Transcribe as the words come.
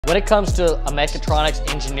When it comes to a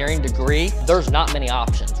mechatronics engineering degree, there's not many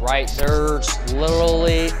options, right? There's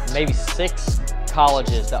literally maybe 6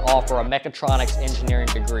 colleges that offer a mechatronics engineering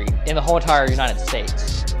degree in the whole entire United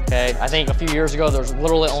States. Okay, I think a few years ago there was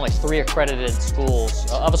literally only 3 accredited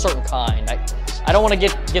schools of a certain kind. I don't want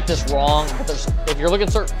to get this wrong, but if you're looking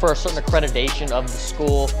for a certain accreditation of the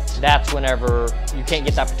school, that's whenever you can't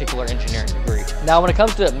get that particular engineering degree. Now, when it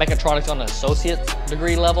comes to mechatronics on an associate's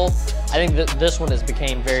degree level, I think that this one has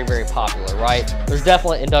become very, very popular, right? There's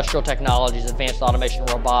definitely industrial technologies, advanced automation,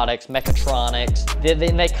 robotics, mechatronics.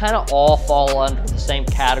 They kind of all fall under the same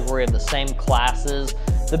category of the same classes.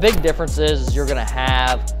 The big difference is you're going to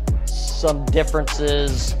have some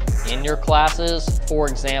differences in your classes. For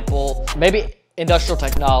example, maybe industrial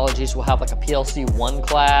technologies will have like a PLC 1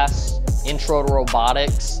 class, intro to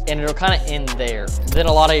robotics, and it'll kind of end there. Then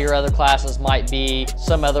a lot of your other classes might be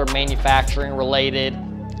some other manufacturing related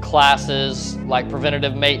classes like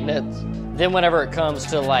preventative maintenance. Then whenever it comes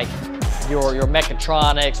to like your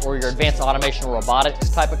mechatronics or your advanced automation robotics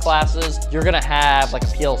type of classes, you're gonna have like a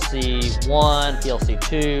PLC 1, PLC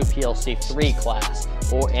 2, PLC 3 class,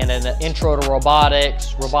 and an intro to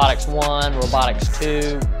robotics, robotics 1, robotics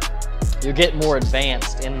 2. You get more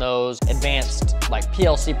advanced in those advanced like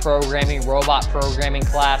PLC programming, robot programming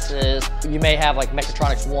classes. You may have like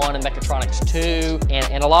Mechatronics 1 and Mechatronics 2,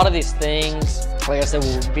 and a lot of these things, like I said,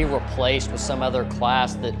 will be replaced with some other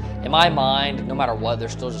class that, in my mind, no matter what, they're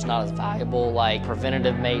still just not as valuable, like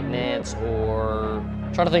preventative maintenance, or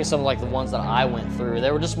I'm trying to think of some of like the ones that I went through.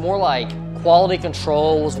 They were just more like quality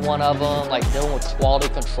control was one of them, like dealing with quality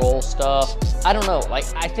control stuff. I don't know, like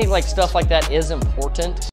I think like stuff like that is important.